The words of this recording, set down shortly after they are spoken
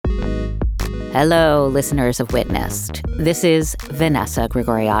Hello, listeners of Witnessed. This is Vanessa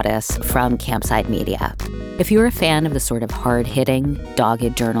Grigoriadis from Campside Media. If you're a fan of the sort of hard-hitting,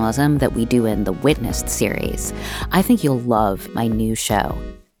 dogged journalism that we do in the Witnessed series, I think you'll love my new show,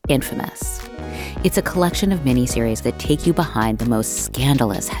 Infamous. It's a collection of miniseries that take you behind the most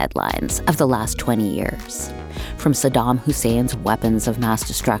scandalous headlines of the last 20 years. From Saddam Hussein's weapons of mass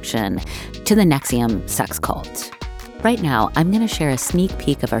destruction to the NXIVM sex cult. Right now, I'm going to share a sneak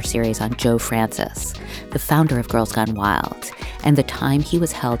peek of our series on Joe Francis, the founder of Girls Gone Wild, and the time he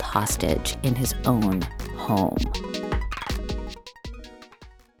was held hostage in his own home.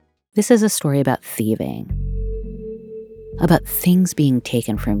 This is a story about thieving, about things being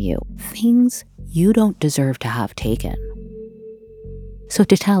taken from you, things you don't deserve to have taken. So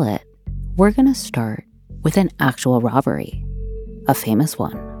to tell it, we're going to start with an actual robbery, a famous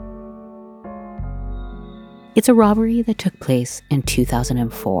one. It's a robbery that took place in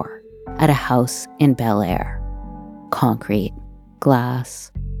 2004 at a house in Bel Air. Concrete, glass,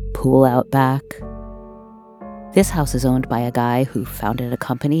 pool out back. This house is owned by a guy who founded a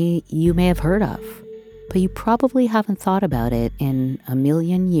company you may have heard of, but you probably haven't thought about it in a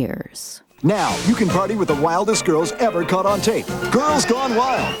million years. Now you can party with the wildest girls ever caught on tape. Girls Gone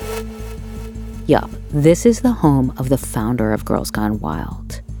Wild. Yup, this is the home of the founder of Girls Gone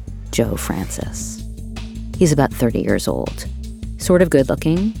Wild, Joe Francis. He's about 30 years old, sort of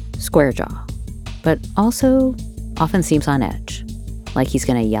good-looking, square jaw, but also often seems on edge, like he's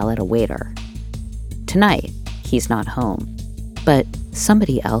going to yell at a waiter. Tonight, he's not home, but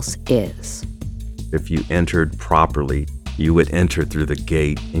somebody else is. If you entered properly, you would enter through the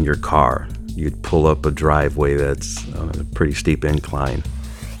gate in your car. You'd pull up a driveway that's on a pretty steep incline.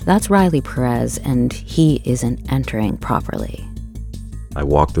 That's Riley Perez, and he isn't entering properly. I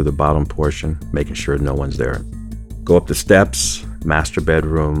walk through the bottom portion, making sure no one's there. Go up the steps, master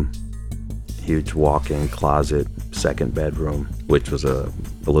bedroom, huge walk-in closet, second bedroom, which was a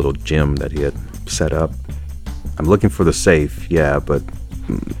little gym that he had set up. I'm looking for the safe, yeah, but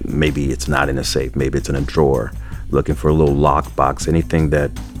maybe it's not in a safe, maybe it's in a drawer. Looking for a little lockbox, anything that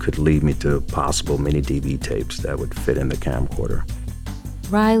could lead me to possible mini DV tapes that would fit in the camcorder.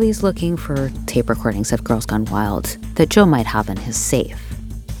 Riley's looking for tape recordings of Girls Gone Wild that Joe might have in his safe.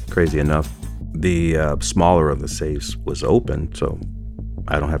 Crazy enough, the smaller of the safes was open, so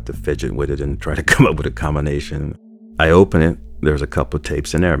I don't have to fidget with it and try to come up with a combination. I open it, there's a couple of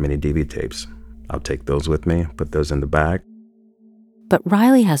tapes in there, mini DV tapes. I'll take those with me, put those in the bag. But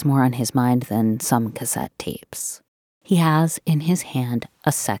Riley has more on his mind than some cassette tapes. He has in his hand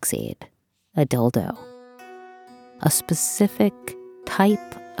a sex aid, a dildo, a specific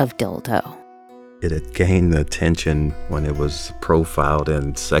type of dildo. It had gained attention when it was profiled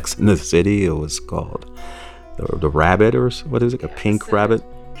in Sex and the City. It was called the rabbit, or what is it, a pink rabbit?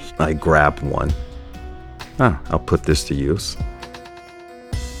 I grabbed one. I'll put this to use.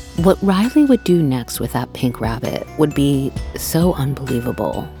 What Riley would do next with that pink rabbit would be so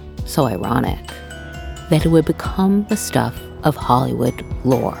unbelievable, so ironic, that it would become the stuff of Hollywood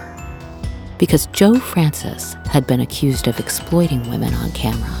lore. Because Joe Francis had been accused of exploiting women on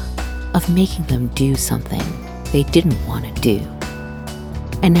camera, of making them do something they didn't want to do.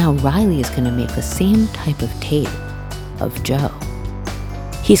 And now Riley is going to make the same type of tape of Joe.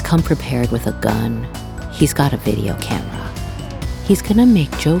 He's come prepared with a gun. He's got a video camera. He's going to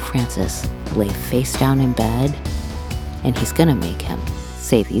make Joe Francis lay face down in bed, and he's going to make him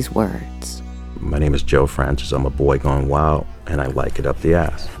say these words. My name is Joe Francis. I'm a boy gone wild, and I like it up the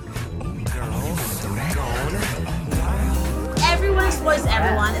ass. Exploits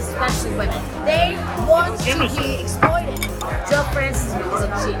everyone, especially women. They want to be exploited. Joe Francis is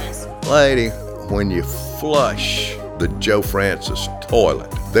a genius. Lady, when you flush the Joe Francis toilet,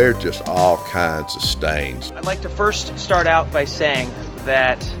 there are just all kinds of stains. I'd like to first start out by saying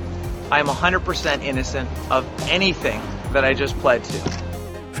that I'm 100% innocent of anything that I just pled to.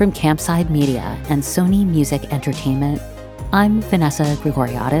 From Campside Media and Sony Music Entertainment, I'm Vanessa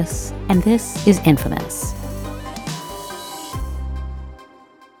Grigoriadis, and this is Infamous.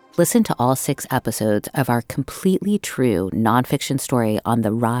 Listen to all 6 episodes of our completely true nonfiction story on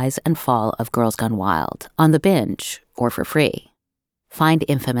the rise and fall of Girls Gone Wild on The Binge or for free. Find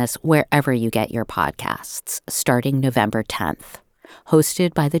Infamous wherever you get your podcasts, starting November 10th.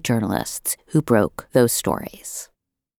 Hosted by the journalists who broke those stories.